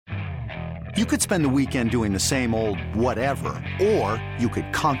You could spend the weekend doing the same old whatever, or you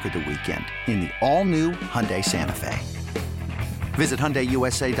could conquer the weekend in the all-new Hyundai Santa Fe. Visit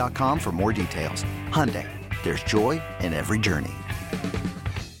HyundaiUSA.com for more details. Hyundai, there's joy in every journey.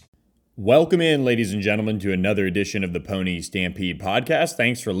 Welcome in, ladies and gentlemen, to another edition of the Pony Stampede podcast.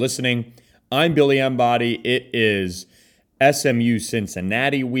 Thanks for listening. I'm Billy Embody. It is SMU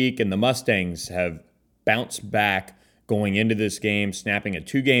Cincinnati week, and the Mustangs have bounced back going into this game, snapping a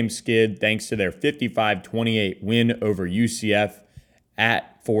two-game skid thanks to their 55-28 win over UCF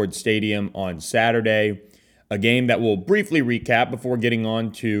at Ford Stadium on Saturday. A game that we'll briefly recap before getting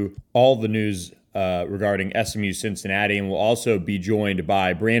on to all the news regarding SMU Cincinnati. And we'll also be joined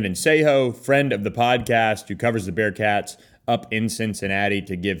by Brandon Seho, friend of the podcast, who covers the Bearcats up in Cincinnati,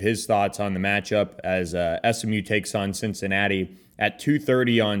 to give his thoughts on the matchup as SMU takes on Cincinnati at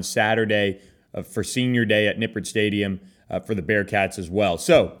 2:30 on Saturday for Senior Day at Nippert Stadium for the Bearcats as well.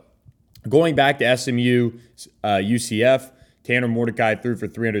 So going back to SMU UCF, Tanner Mordecai threw for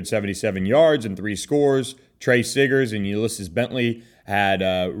 377 yards and 3 scores. Trey Siggers and Ulysses Bentley had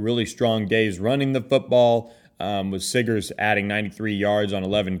really strong days running the football, with Siggers adding 93 yards on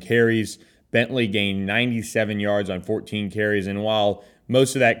 11 carries. Bentley gained 97 yards on 14 carries, and while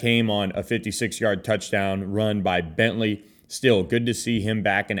most of that came on a 56-yard touchdown run by Bentley, still good to see him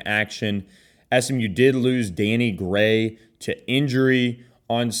back in action. SMU did lose Danny Gray to injury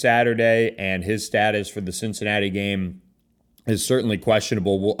on Saturday, and his status for the Cincinnati game is certainly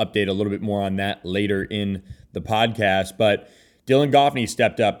questionable. We'll update a little bit more on that later in the podcast. But Dylan Goffney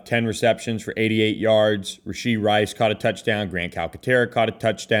stepped up, 10 receptions for 88 yards. Rashee Rice caught a touchdown. Grant Calcaterra caught a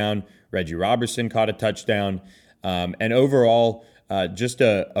touchdown. Reggie Robertson caught a touchdown. And overall, just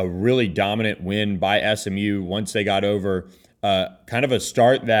a really dominant win by SMU once they got over kind of a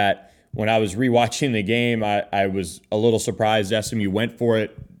start that, when I was rewatching the game, I was a little surprised SMU went for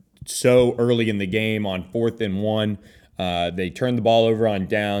it so early in the game on 4th and 1. They turned the ball over on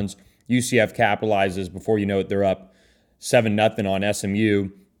downs. UCF capitalizes. Before you know it, they're up 7-0 on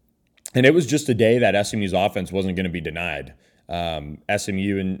SMU. And it was just a day that SMU's offense wasn't going to be denied.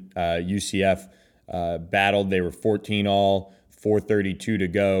 SMU and UCF battled. They were 14 all, 4:32 to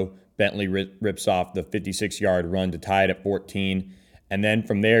go. Bentley rips off the 56-yard run to tie it at 14. And then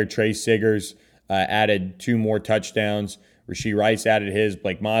from there, Trey Siggers added 2 more touchdowns. Rashee Rice added his.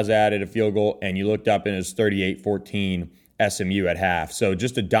 Blake Mazza added a field goal. And you looked up and it was 38-14 SMU at half. So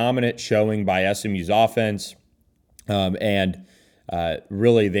just a dominant showing by SMU's offense. And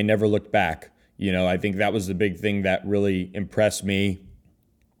really, they never looked back. You know, I think that was the big thing that really impressed me.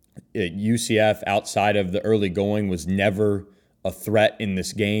 UCF, outside of the early going, was never a threat in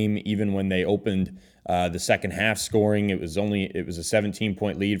this game. Even when they opened the second half scoring, it was a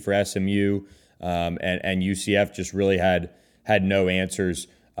 17-point lead for SMU, and UCF just really had no answers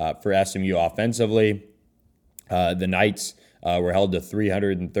for SMU offensively. The Knights were held to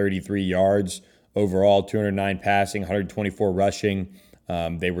 333 yards overall, 209 passing, 124 rushing.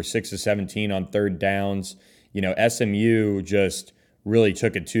 They were 6 of 17 on third downs. You know, SMU just really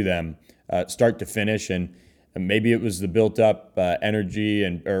took it to them start to finish, and maybe it was the built-up energy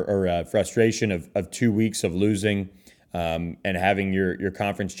and or frustration of 2 weeks of losing and having your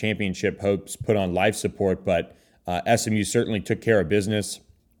conference championship hopes put on life support. But SMU certainly took care of business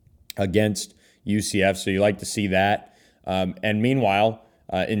against UCF, so you like to see that. And meanwhile,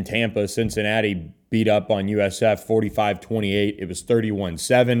 in Tampa, Cincinnati beat up on USF 45-28. It was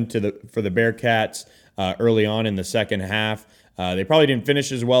 31-7 for the Bearcats early on in the second half. They probably didn't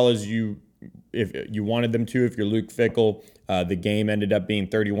finish as well as if you wanted them to, if you're Luke Fickell. The game ended up being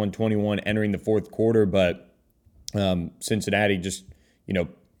 31-21 entering the fourth quarter, but Cincinnati just,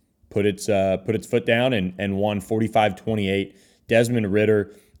 put its foot down and won 45-28. Desmond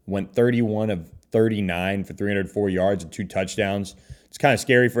Ridder went 31 of 39 for 304 yards and 2 touchdowns. It's kind of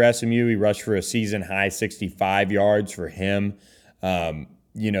scary for SMU. He rushed for a season-high 65 yards for him.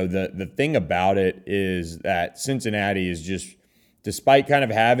 The thing about it is that Cincinnati is just, despite kind of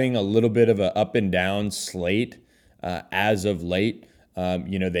having a little bit of an up-and-down slate as of late,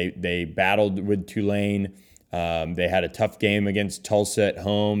 they battled with Tulane. They had a tough game against Tulsa at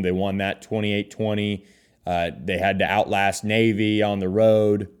home. They won that 28-20. They had to outlast Navy on the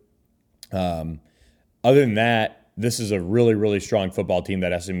road. Other than that, this is a really, really strong football team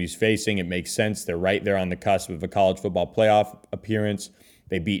that SMU's facing. It makes sense. They're right there on the cusp of a college football playoff appearance.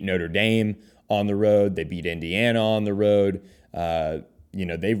 They beat Notre Dame on the road. They beat Indiana on the road.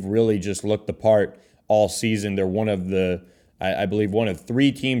 They've really just looked the part all season. They're one of the, I believe, one of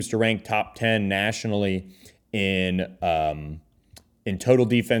 3 teams to rank top 10 nationally in total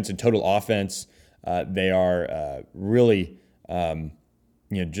defense and total offense. They are really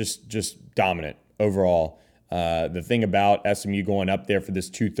just dominant overall. The thing about SMU going up there for this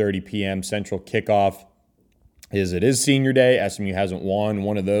 2:30 p.m. Central kickoff is it is senior day. SMU hasn't won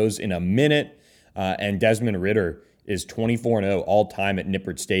one of those in a minute. And Desmond Ridder is 24-0 all-time at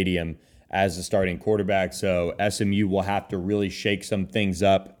Nippert Stadium as the starting quarterback. So SMU will have to really shake some things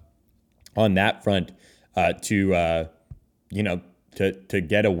up on that front to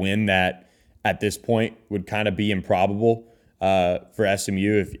get a win that at this point would kind of be improbable for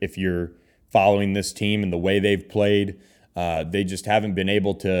SMU if you're following this team and the way they've played. They just haven't been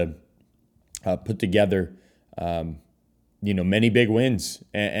able to put together many big wins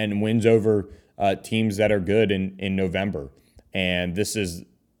and wins over teams that are good in November. And this is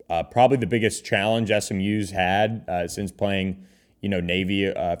probably the biggest challenge SMU's had since playing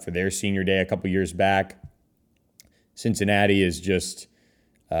Navy for their senior day a couple years back. Cincinnati is just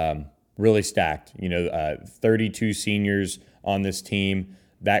really stacked. 32 seniors on this team.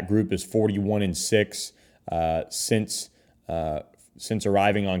 That group is 41-6 since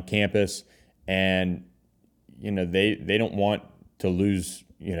arriving on campus, and they don't want to lose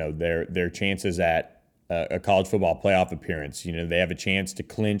their chances at a college football playoff appearance. They have a chance to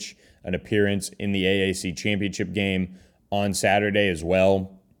clinch an appearance in the AAC championship game on Saturday as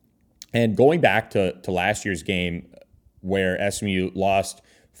well. And going back to last year's game where SMU lost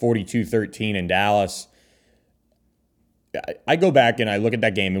 42-13 in Dallas, I go back and I look at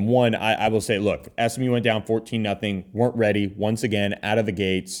that game, and one, I will say, look, SMU went down 14-0, weren't ready once again out of the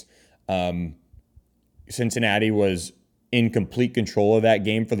gates. Cincinnati was in complete control of that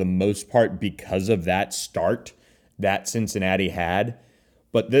game for the most part because of that start that Cincinnati had.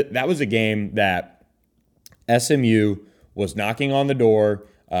 But that was a game that SMU was knocking on the door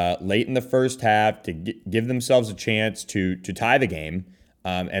late in the first half to give themselves a chance to tie the game.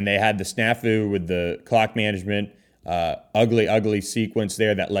 And they had the snafu with the clock management, ugly sequence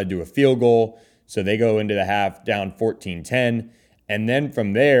there that led to a field goal. So they go into the half down 14-10. And then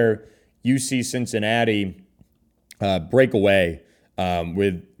from there, you see Cincinnati break away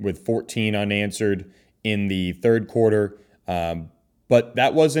with 14 unanswered in the third quarter. But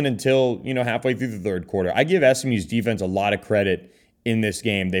that wasn't until, halfway through the third quarter. I give SMU's defense a lot of credit in this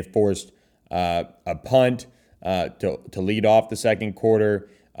game. They forced a punt to lead off the second quarter.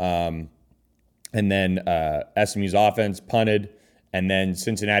 And then SMU's offense punted. And then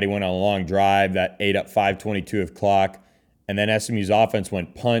Cincinnati went on a long drive that ate up 5:22 of clock. And then SMU's offense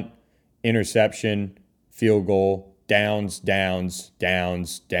went punt, interception, field goal, downs to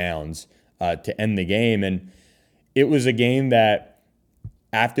end the game. And it was a game that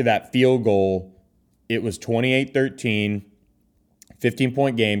after that field goal, it was 28-13,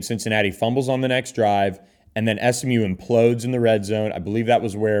 15-point game. Cincinnati fumbles on the next drive, and then SMU implodes in the red zone. I believe that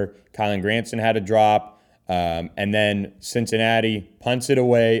was where Kylan Granson had a drop. And then Cincinnati punts it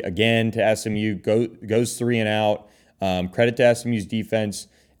away again to SMU, goes 3 and out. Credit to SMU's defense.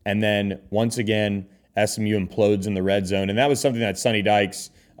 And then once again, SMU implodes in the red zone. And that was something that Sonny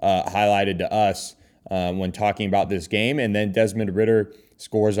Dykes highlighted to us when talking about this game. And then Desmond Ridder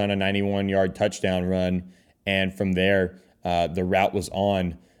scores on a 91-yard touchdown run. And from there, the route was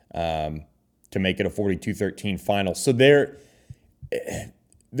on to make it a 42-13 final. So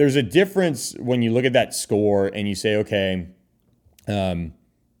there's a difference when you look at that score and you say, okay,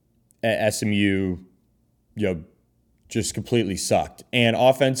 SMU, just completely sucked. And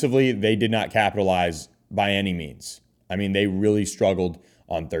offensively, they did not capitalize by any means. I mean, they really struggled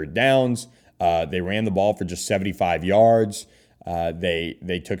on third downs. They ran the ball for just 75 yards.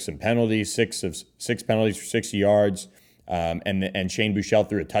 They took some penalties, six penalties for 60 yards, and Shane Buechele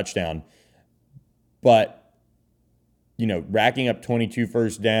threw a touchdown. But, racking up 22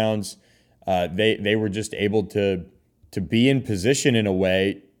 first downs, they were just able to be in position in a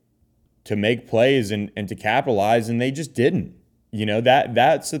way to make plays and to capitalize, and they just didn't.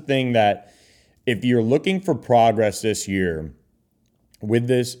 That's the thing that if you're looking for progress this year with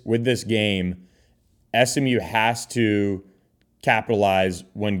this game, SMU has to capitalize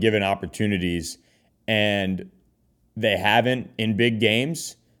when given opportunities, and they haven't in big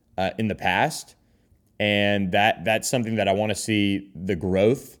games in the past. And that's something that I want to see the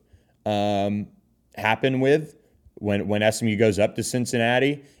growth happen with when SMU goes up to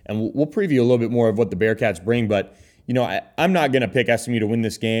Cincinnati. And we'll preview a little bit more of what the Bearcats bring. But, I'm not going to pick SMU to win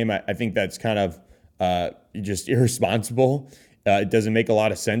this game. I think that's kind of just irresponsible. It doesn't make a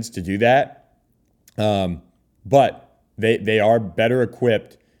lot of sense to do that. But they are better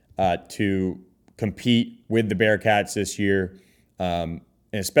equipped to compete with the Bearcats this year, and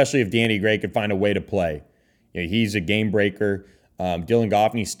especially if Danny Gray could find a way to play. He's a game breaker. Dylan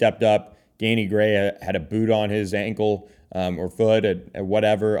Goffney stepped up Danny Gray had a boot on his ankle or foot at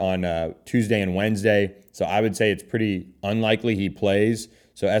whatever on Tuesday and Wednesday. So I would say it's pretty unlikely he plays.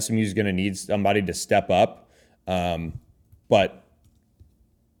 So SMU is going to need somebody to step up. But,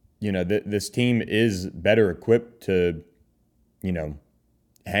 this team is better equipped to,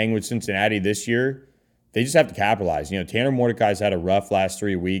 hang with Cincinnati this year. They just have to capitalize. Tanner Mordecai's had a rough last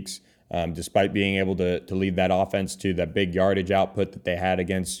 3 weeks, despite being able to lead that offense to that big yardage output that they had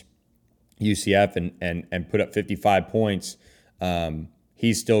against UCF and put up 55 points.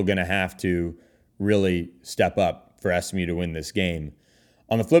 He's still going to have to really step up for SMU to win this game.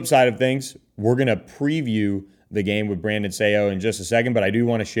 On the flip side of things, we're going to preview the game with Brandon Seho in just a second, but I do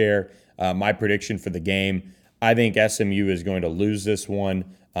want to share my prediction for the game. I think SMU is going to lose this one.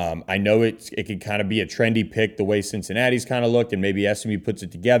 I know it could kind of be a trendy pick the way Cincinnati's kind of looked, and maybe SMU puts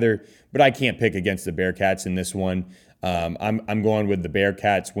it together, but I can't pick against the Bearcats in this one. I'm going with the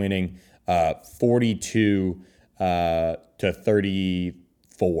Bearcats winning 42 to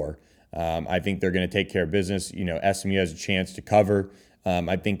 34. I think they're going to take care of business. SMU has a chance to cover.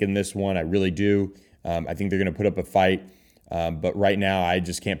 I think in this one, I really do. I think they're going to put up a fight. But right now, I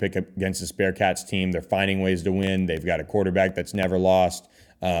just can't pick against this Bearcats team. They're finding ways to win. They've got a quarterback that's never lost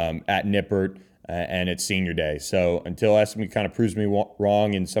at Nippert, and it's senior day. So until SMU kind of proves me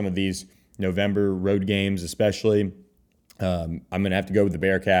wrong in some of these November road games especially, I'm going to have to go with the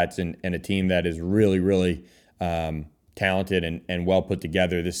Bearcats and a team that is really, really talented and well put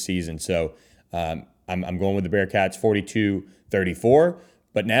together this season. So I'm going with the Bearcats 42-34.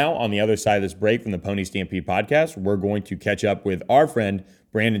 But now, on the other side of this break from the Pony Stampede podcast, we're going to catch up with our friend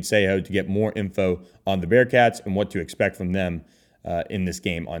Brandon Seho to get more info on the Bearcats and what to expect from them in this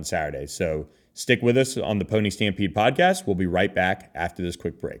game on Saturday. So stick with us on the Pony Stampede podcast. We'll be right back after this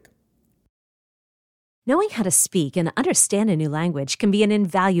quick break. Knowing how to speak and understand a new language can be an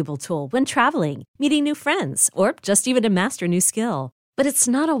invaluable tool when traveling, meeting new friends, or just even to master a new skill. But it's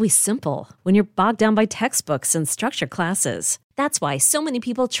not always simple when you're bogged down by textbooks and structured classes. That's why so many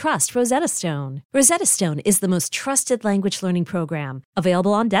people trust Rosetta Stone. Rosetta Stone is the most trusted language learning program,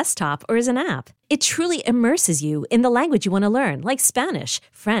 available on desktop or as an app. It truly immerses you in the language you want to learn, like Spanish,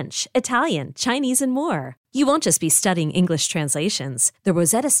 French, Italian, Chinese, and more. You won't just be studying English translations. The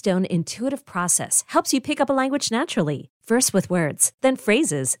Rosetta Stone intuitive process helps you pick up a language naturally, first with words, then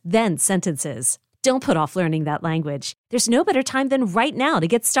phrases, then sentences. Don't put off learning that language. There's no better time than right now to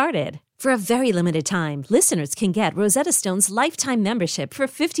get started. For a very limited time, listeners can get Rosetta Stone's lifetime membership for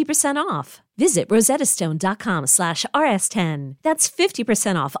 50% off. Visit rosettastone.com/rs10. That's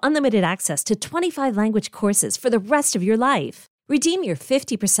 50% off unlimited access to 25 language courses for the rest of your life. Redeem your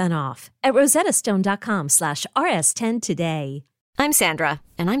 50% off at rosettastone.com/rs10 today. I'm Sandra,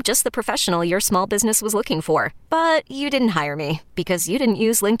 and I'm just the professional your small business was looking for. But you didn't hire me because you didn't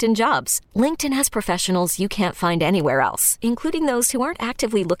use LinkedIn Jobs. LinkedIn has professionals you can't find anywhere else, including those who aren't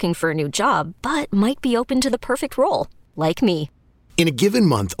actively looking for a new job, but might be open to the perfect role, like me. In a given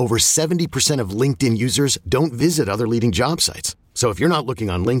month, over 70% of LinkedIn users don't visit other leading job sites. So if you're not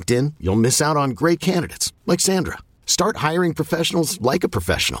looking on LinkedIn, you'll miss out on great candidates like Sandra. Start hiring professionals like a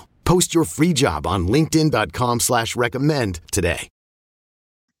professional. Post your free job on linkedin.com/recommend today.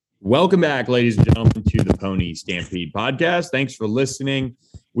 Welcome back, ladies and gentlemen, to the Pony Stampede podcast. Thanks for listening.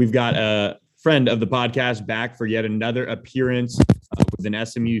 We've got a friend of the podcast back for yet another appearance with an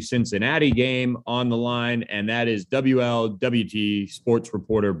SMU Cincinnati game on the line, and that is WLWT sports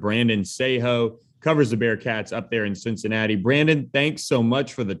reporter Brandon Seho. Covers the Bearcats up there in Cincinnati. Brandon, thanks so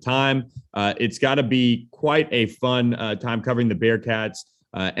much for the time. It's got to be quite a fun time covering the Bearcats,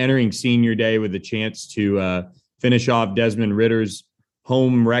 entering senior day with a chance to finish off Desmond Ritter's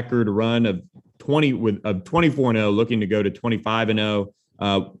home record run of 24-0, looking to go to 25-0.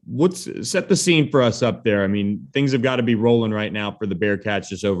 Set the scene for us up there? I mean, things have got to be rolling right now for the Bearcats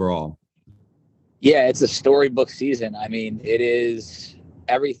just overall. Yeah, it's a storybook season. I mean, it is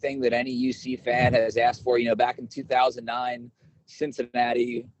everything that any UC fan has asked for. Back in 2009,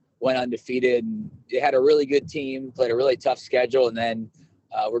 Cincinnati went undefeated, and they had a really good team, played a really tough schedule, and then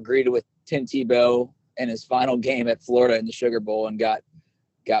were greeted with Tim Tebow in his final game at Florida in the Sugar Bowl and got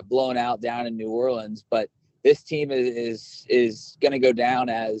blown out down in New Orleans. But this team is going to go down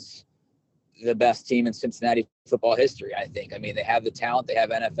as the best team in Cincinnati football history, I think. I mean, they have the talent. They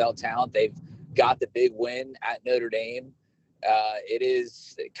have NFL talent. They've got the big win at Notre Dame. It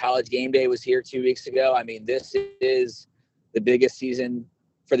is College Game Day was here 2 weeks ago. I mean, this is the biggest season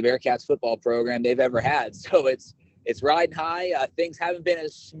for the Bearcats football program they've ever had. So it's riding high. Things haven't been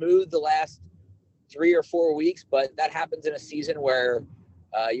as smooth the last 3 or 4 weeks, but that happens in a season where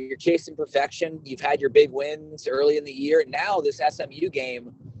you're chasing perfection. You've had your big wins early in the year. Now this SMU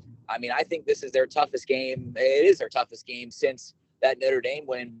game, I mean, I think this is their toughest game. It is their toughest game since that Notre Dame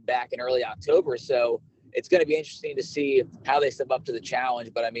win back in early October. So it's going to be interesting to see how they step up to the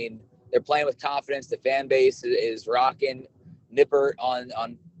challenge. But I mean, they're playing with confidence. The fan base is rocking. Nippert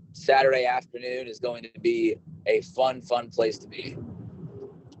on Saturday afternoon is going to be a fun place to be.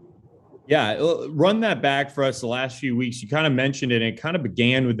 Yeah, run that back for us the last few weeks. You kind of mentioned it, and it kind of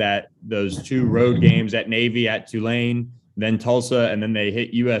began with those 2 road games at Navy, at Tulane, then Tulsa, and then they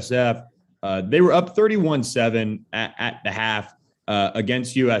hit USF. They were up 31-7 at the half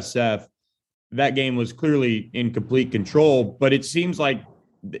against USF. That game was clearly in complete control, but it seems like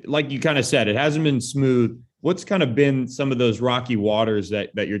you kind of said, it hasn't been smooth. What's kind of been some of those rocky waters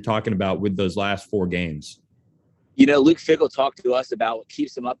that you're talking about with those last 4 games? You know, Luke Fickell talked to us about what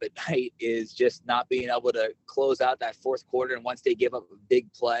keeps him up at night is just not being able to close out that fourth quarter. And once they give up a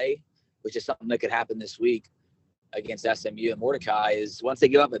big play, which is something that could happen this week against SMU and Mordecai, is once they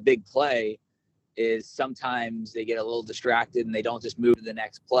give up a big play, is sometimes they get a little distracted and they don't just move to the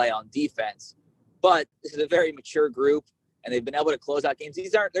next play on defense. But this is a very mature group, and they've been able to close out games.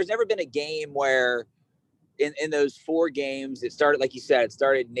 There's never been a game where in those 4 games, it started, like you said, it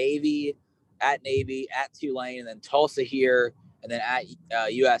started Navy, at Tulane, and then Tulsa here, and then at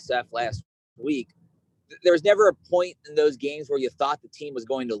USF last week. There was never a point in those games where you thought the team was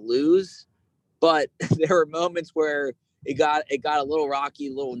going to lose, but there were moments where it got a little rocky,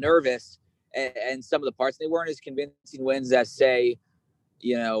 a little nervous, and some of the parts, they weren't as convincing wins as, say,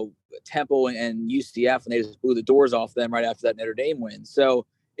 you know, Temple and UCF, and they just blew the doors off them right after that Notre Dame win. So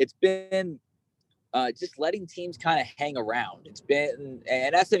it's been just letting teams kind of hang around. It's been,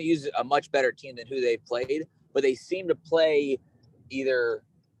 and SMU's a much better team than who they've played, but they seem to play either,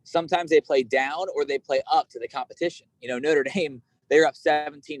 sometimes they play down or they play up to the competition. You know, Notre Dame, they were up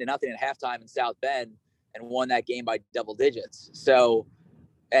 17-0 at halftime in South Bend and won that game by double digits. So,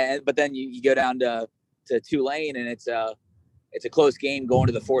 but then you go down to Tulane, and it's a close game going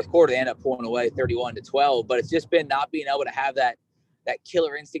to the fourth quarter. They end up pulling away 31-12, but it's just been not being able to have that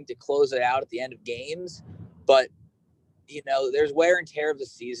killer instinct to close it out at the end of games. But, you know, there's wear and tear of the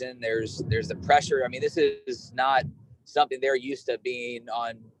season. There's the pressure. I mean, this is not something they're used to being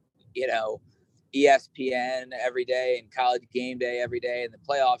on, you know, ESPN every day and College Game Day every day and the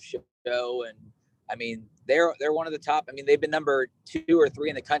playoff show. And I mean, they're one of the top. I mean, they've been number 2 or 3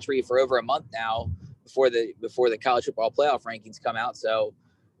 in the country for over a month now before the college football playoff rankings come out. So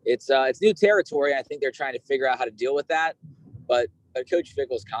it's new territory. I think they're trying to figure out how to deal with that. But Coach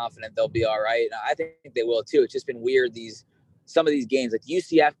Fickell's confident they'll be all right. And I think they will too. It's just been weird, some of these games, like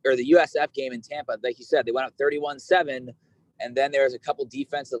UCF or the USF game in Tampa, like you said, they went up 31-7, and then there was a couple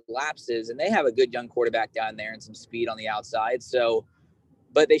defensive lapses, and they have a good young quarterback down there and some speed on the outside. So,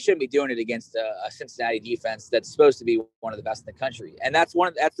 but they shouldn't be doing it against a Cincinnati defense that's supposed to be one of the best in the country. And that's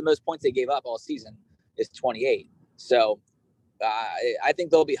the most points they gave up all season is 28. So I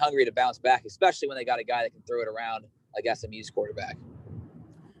think they'll be hungry to bounce back, especially when they got a guy that can throw it around like SMU's quarterback.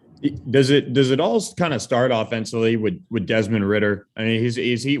 Does it all kind of start offensively with Desmond Ridder? I mean,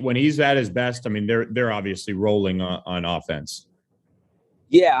 is he when he's at his best? I mean, they're obviously rolling on offense.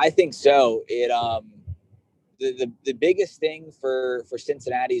 Yeah, I think so. It the biggest thing for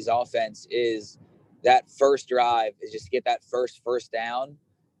Cincinnati's offense is that first drive is just to get that first down,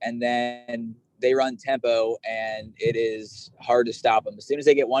 and then they run tempo, and it is hard to stop them. As soon as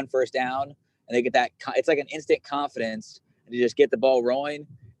they get one first down, and they get that, it's like an instant confidence to just get the ball rolling,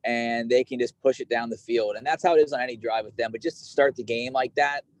 and they can just push it down the field. And that's how it is on any drive with them. But just to start the game like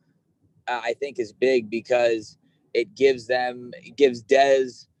that, I think is big, because it gives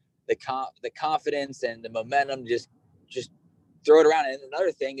Dez the confidence and the momentum to just throw it around. And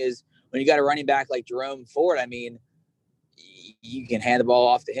another thing is, when you got a running back like Jerome Ford, I mean, you can hand the ball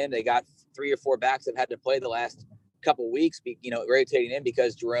off to him. They got 3 or 4 backs that had to play the last couple of weeks, rotating in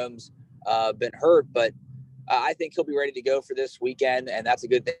because Jerome's been hurt, but I think he'll be ready to go for this weekend, and that's a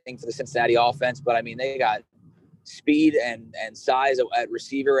good thing for the Cincinnati offense. But I mean, they got speed and size at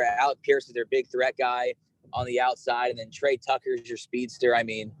receiver. Alec Pierce is their big threat guy on the outside, and then Trey Tucker's your speedster. I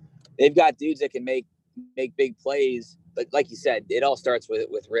mean, they've got dudes that can make big plays. But like you said, it all starts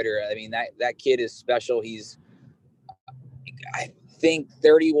with Ridder. I mean, that kid is special. He's, I think,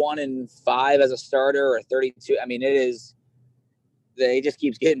 31-5 as a starter, or 32. I mean, it just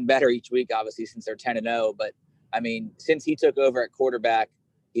keeps getting better each week, obviously, since they're 10-0. But I mean, since he took over at quarterback,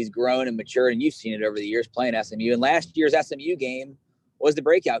 he's grown and matured, and you've seen it over the years playing SMU. And last year's SMU game was the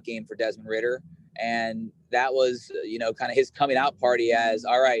breakout game for Desmond Ridder. And that was, kind of his coming out party as,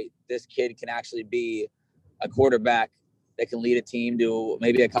 all right, this kid can actually be a quarterback that can lead a team to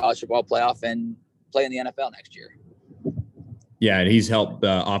maybe a college football playoff and play in the NFL next year. Yeah, and he's helped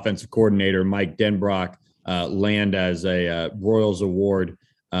offensive coordinator Mike Denbrock land as a Royals Award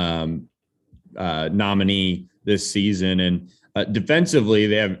nominee this season. And defensively,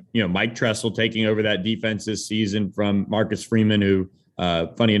 they have Mike Tressel taking over that defense this season from Marcus Freeman, who,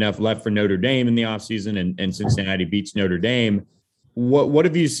 funny enough, left for Notre Dame in the offseason, and Cincinnati beats Notre Dame. What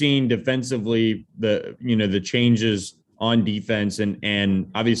have you seen defensively? The changes on defense,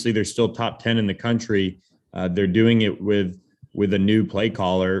 and obviously they're still top 10 in the country. They're doing it with a new play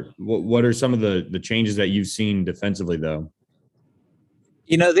caller. What are some of the changes that you've seen defensively, though?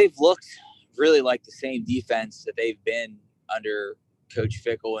 They've looked really like the same defense that they've been under Coach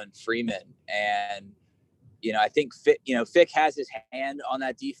Fickell and Freeman. And, I think Fick has his hand on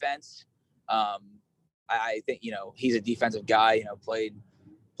that defense. I think, he's a defensive guy, played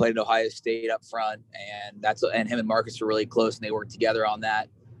at Ohio State up front, and him and Marcus are really close, and they work together on that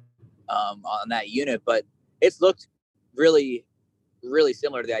unit. But it's looked really, really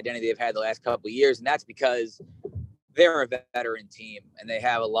similar to the identity they've had the last couple of years. And that's because they're a veteran team and they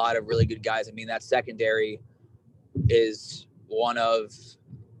have a lot of really good guys. I mean, that secondary is one of,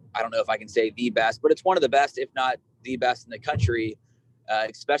 I don't know if I can say the best, but it's one of the best, if not the best in the country,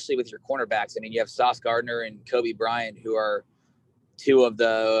 especially with your cornerbacks. I mean, you have Sauce Gardner and Kobe Bryant, who are two of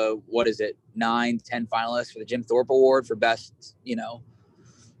the, 9-10 finalists for the Jim Thorpe Award for best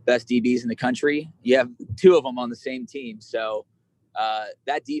DBs in the country. You have two of them on the same team. So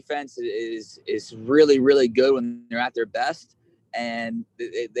that defense is really, really good when they're at their best. And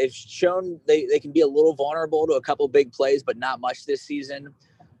they've shown they can be a little vulnerable to a couple big plays, but not much this season.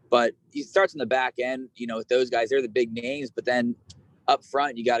 But he starts in the back end, with those guys, they're the big names. But then up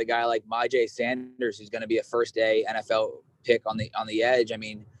front, you got a guy like Myjai Sanders, who's going to be a first-day NFL pick on the edge. I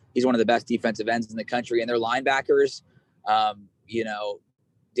mean, he's one of the best defensive ends in the country. And their linebackers,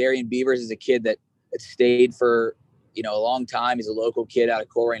 Darian Beavers is a kid that stayed for, a long time. He's a local kid out of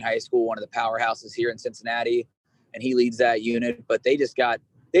Coleraine High School, one of the powerhouses here in Cincinnati, and he leads that unit. But they just have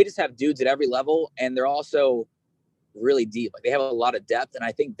dudes at every level, and they're also really deep. Like, they have a lot of depth, and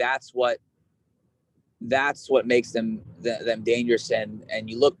I think that's what makes them dangerous. And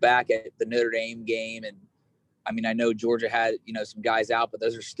you look back at the Notre Dame game, and I mean, I know Georgia had some guys out, but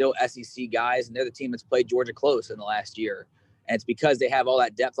those are still SEC guys, and they're the team that's played Georgia close in the last year. And it's because they have all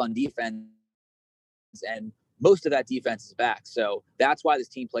that depth on defense, and most of that defense is back. So that's why this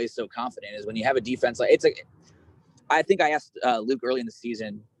team plays so confident, is when you have a defense I think I asked Luke early in the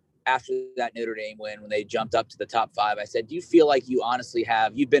season after that Notre Dame win, when they jumped up to the top 5, I said, do you feel like you honestly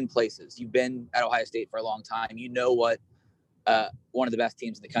you've been places, you've been at Ohio State for a long time, what one of the best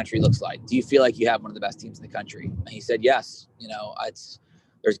teams in the country looks like. Do you feel like you have one of the best teams in the country? And he said, yes.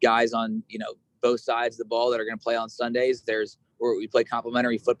 There's guys on, both sides of the ball that are going to play on Sundays. Where we play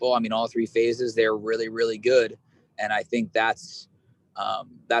complementary football. I mean, all three phases, they're really, really good. And I think that's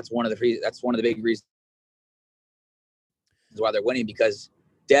one of the big reasons why they're winning, because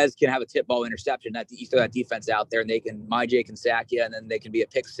Dez can have a tip ball interception. You throw that defense out there, and Myjai can sack you, and then they can be a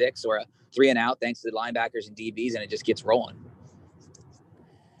pick six or a 3-and-out thanks to the linebackers and DBs, and it just gets rolling.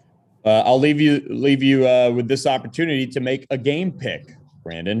 I'll leave you with this opportunity to make a game pick,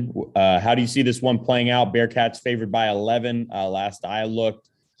 Brandon. How do you see this one playing out? Bearcats favored by 11. Last I looked,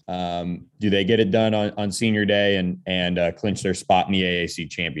 do they get it done on senior day and clinch their spot in the AAC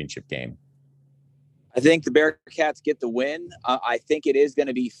championship game? I think the Bearcats get the win. I think it is going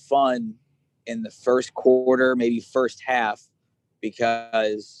to be fun in the first quarter, maybe first half,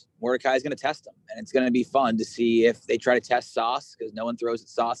 because Mordecai is going to test them, and it's going to be fun to see if they try to test Sauce, because no one throws at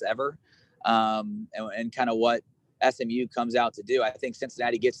Sauce ever, and kind of what SMU comes out to do. I think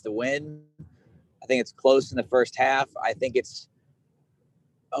Cincinnati gets the win. I think it's close in the first half. I think it's,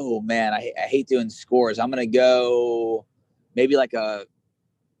 I hate doing scores. I'm going to go maybe like a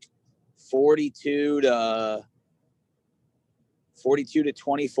 42 to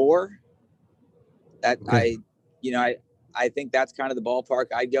 24. Okay. I think that's kind of the ballpark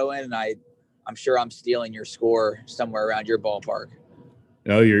I'd go in, and I'm sure I'm stealing your score somewhere around your ballpark.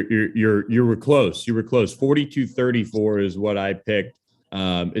 No, you were close. You were close. 42-34 is what I picked.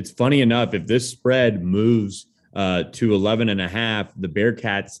 It's funny enough, if this spread moves to 11.5, the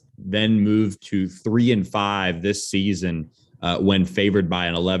Bearcats then move to 3-5 this season when favored by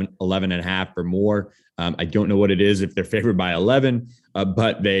an 11.5 or more. I don't know what it is if they're favored by 11,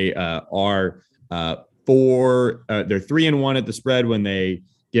 but they are they're 3-1 at the spread when they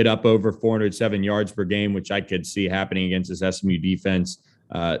get up over 407 yards per game, which I could see happening against this SMU defense.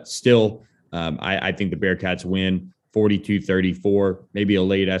 Still, I think the Bearcats win 42-34. Maybe a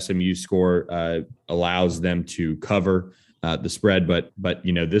late SMU score allows them to cover the spread, but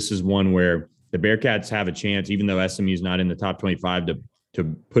this is one where the Bearcats have a chance, even though SMU is not in the top 25, to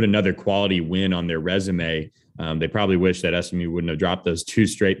put another quality win on their resume. They probably wish that SMU wouldn't have dropped those 2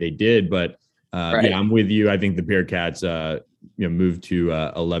 straight. They did, but yeah, I'm with you. I think the Bearcats, moved to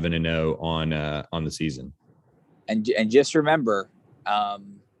 11-0 on the season. And just remember, I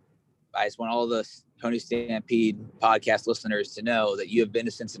just want all the Pony Stampede podcast listeners to know that you have been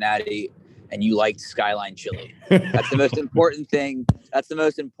to Cincinnati and you liked Skyline Chili. That's the most important thing. That's the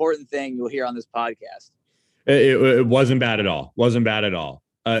most important thing you'll hear on this podcast. It wasn't bad at all. Wasn't bad at all.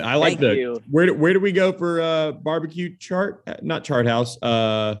 I like where do we go for barbecue chart? Not Chart House.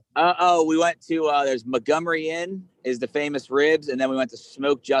 We went to there's Montgomery Inn is the famous ribs, and then we went to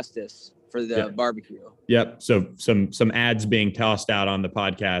Smoke Justice for the barbecue. Yep. So some ads being tossed out on the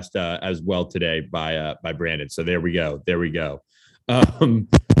podcast as well today by Brandon. So there we go.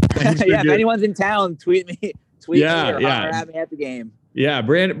 If anyone's in town, tweet me or holler at me at the game. Yeah,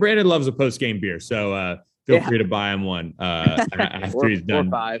 Brandon loves a post game beer, so feel free to buy him one after he's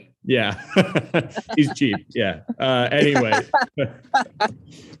done. 4 or 5. Yeah, he's cheap. Yeah. Anyway,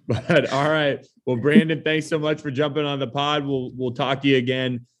 but all right. Well, Brandon, thanks so much for jumping on the pod. We'll talk to you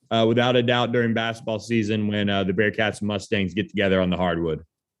again without a doubt during basketball season when the Bearcats and Mustangs get together on the hardwood.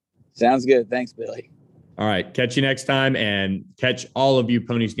 Sounds good. Thanks, Billy. All right. Catch you next time, and catch all of you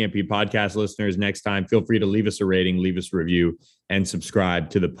Pony Stampede podcast listeners next time. Feel free to leave us a rating, leave us a review, and subscribe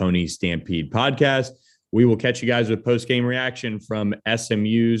to the Pony Stampede podcast. We will catch you guys with post-game reaction from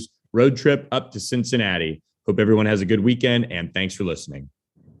SMU's road trip up to Cincinnati. Hope everyone has a good weekend, and thanks for listening.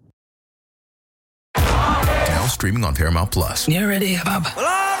 Now streaming on Paramount Plus. You ready, Bob? Well,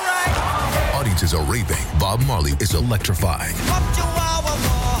 all right. Audiences are raving. Bob Marley is electrifying.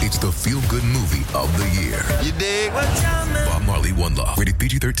 It's the feel-good movie of the year. You dig? Bob Marley, One Love. Rated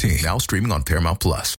PG-13. Now streaming on Paramount Plus.